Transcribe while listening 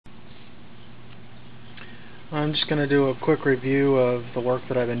I'm just going to do a quick review of the work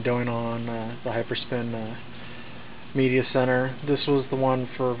that I've been doing on the Hyperspin Media Center. This was the one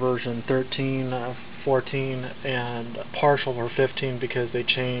for version 13, 14, and partial for 15 because they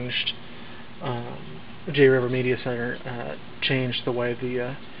changed, J-River Media Center changed the way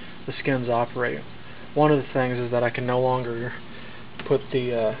the skins operate. One of the things is that I can no longer put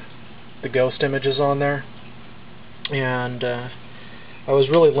the ghost images on there, and I was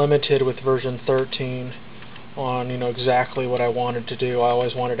really limited with version 13 on exactly what I wanted to do. I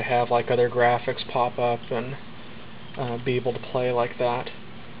always wanted to have like other graphics pop up and be able to play like that,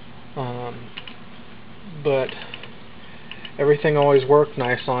 but everything always worked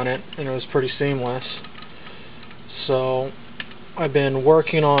nice on it and it was pretty seamless. So I've been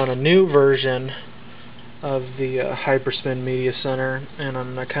working on a new version of the Hyperspin Media Center, and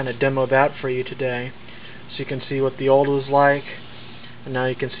I'm going to kind of demo that for you today so you can see what the old was like and now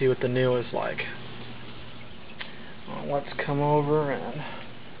you can see what the new is like. Let's come over and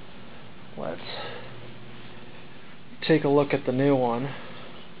let's take a look at the new one.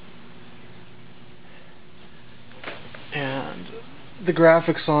 And the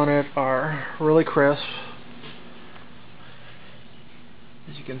graphics on it are really crisp,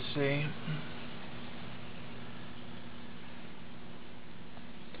 as you can see.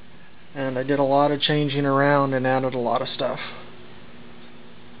 And I did a lot of changing around and added a lot of stuff.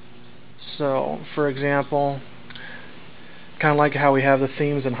 So, for example, kind of like how we have the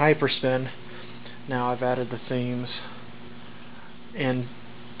themes in Hyperspin, now I've added the themes and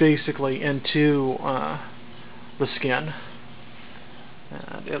basically into the skin.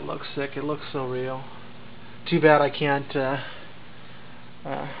 And it looks sick, it looks so real. Too bad I can't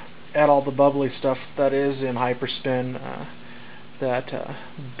add all the bubbly stuff that is in Hyperspin that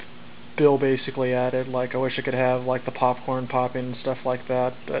Bill basically added. Like, I wish I could have like the popcorn popping and stuff like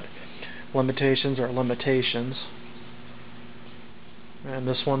that, but limitations are limitations. And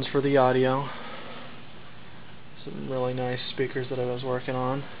this one's for the audio. Some really nice speakers that I was working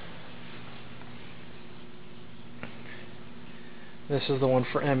on. This is the one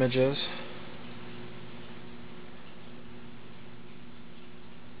for images.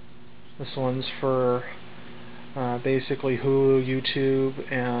 This one's for basically Hulu,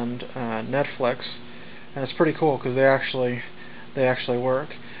 YouTube, and Netflix, and it's pretty cool because they actually work.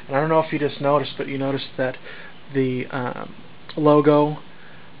 And I don't know if you just noticed, but you noticed that the logo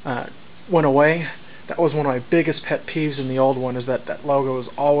went away. That was one of my biggest pet peeves in the old one, is that that logo was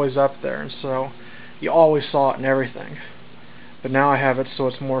always up there, and so you always saw it in everything. But now I have it so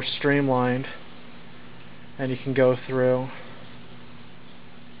it's more streamlined, and you can go through.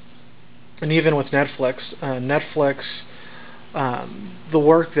 And even with Netflix, the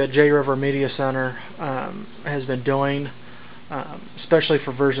work that J-River Media Center has been doing, especially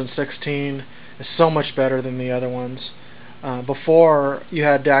for version 16, is so much better than the other ones. Before, you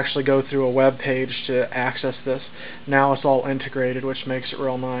had to actually go through a web page to access this. Now it's all integrated, which makes it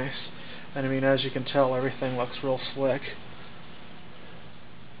real nice. And I mean, as you can tell, everything looks real slick.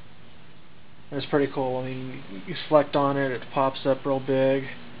 And it's pretty cool. I mean, you select on it, it pops up real big.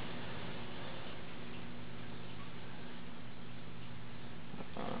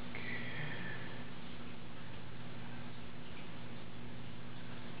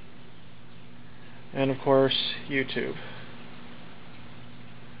 And of course, YouTube.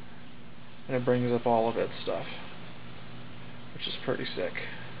 And it brings up all of its stuff, which is pretty sick.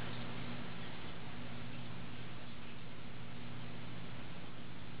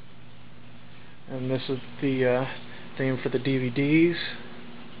 And this is the theme for the DVDs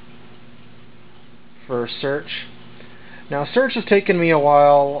for search. Now, search has taken me a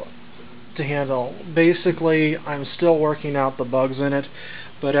while to handle. Basically, I'm still working out the bugs in it,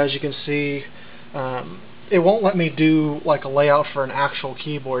 but as you can see, it won't let me do like a layout for an actual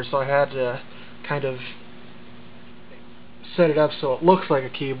keyboard, so I had to kind of set it up so it looks like a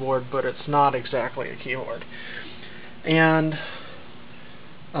keyboard, but it's not exactly a keyboard. And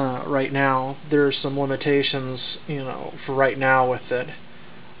right now there's some limitations, for right now with it.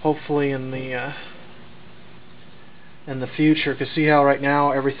 Hopefully in the future, because see how right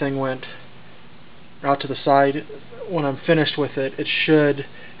now everything went out to the side. When I'm finished with it, it should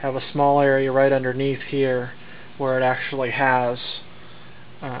have a small area right underneath here where it actually has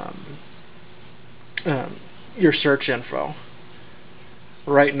your search info.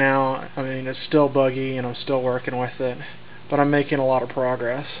 Right now, I mean, it's still buggy and I'm still working with it, but I'm making a lot of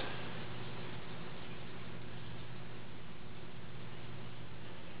progress.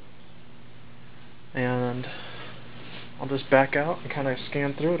 And I'll just back out and kind of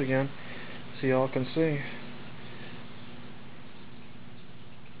scan through it again so y'all can see.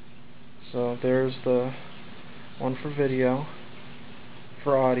 So there's the one for video,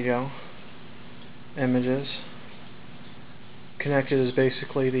 for audio, images. Connected is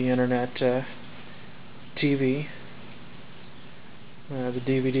basically the internet TV, the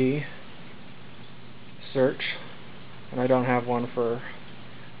DVD search, and I don't have one for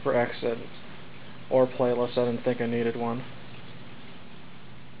exit or playlist. I didn't think I needed one.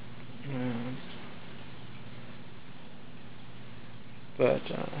 But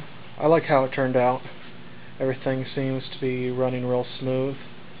I like how it turned out. Everything seems to be running real smooth.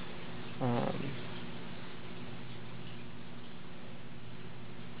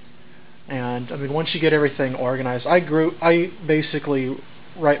 And I mean, once you get everything organized, I basically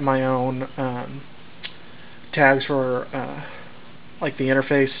write my own tags for like the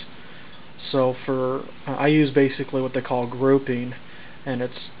interface. So I use basically what they call grouping, and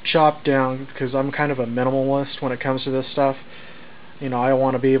it's chopped down because I'm kind of a minimalist when it comes to this stuff. You know, I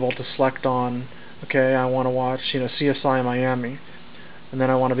want to be able to select on, okay, I want to watch, CSI Miami, and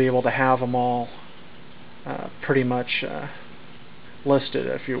then I want to be able to have them all pretty much listed,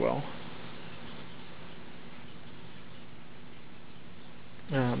 if you will.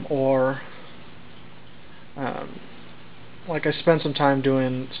 Like I spent some time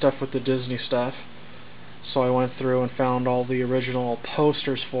doing stuff with the Disney stuff, so I went through and found all the original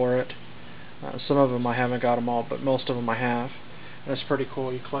posters for it. Some of them I haven't got them all, but most of them I have. And it's pretty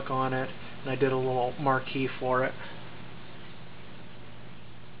cool. You click on it, and I did a little marquee for it.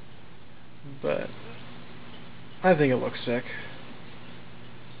 But I think it looks sick.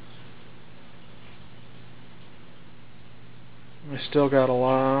 I still got a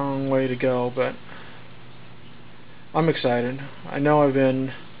long way to go, but I'm excited. I know I've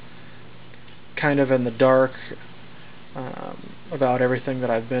been kind of in the dark about everything that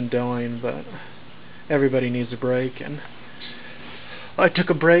I've been doing, but everybody needs a break, and I took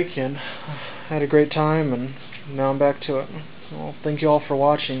a break and had a great time, and now I'm back to it. Well, thank you all for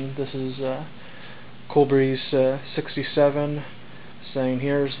watching. This is Koolbrez67 saying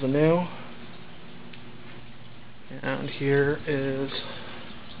here's the new, and here is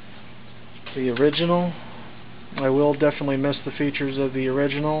the original. I will definitely miss the features of the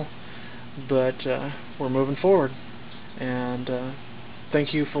original, but we're moving forward. And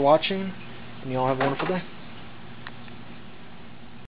thank you for watching, and you all have a wonderful day.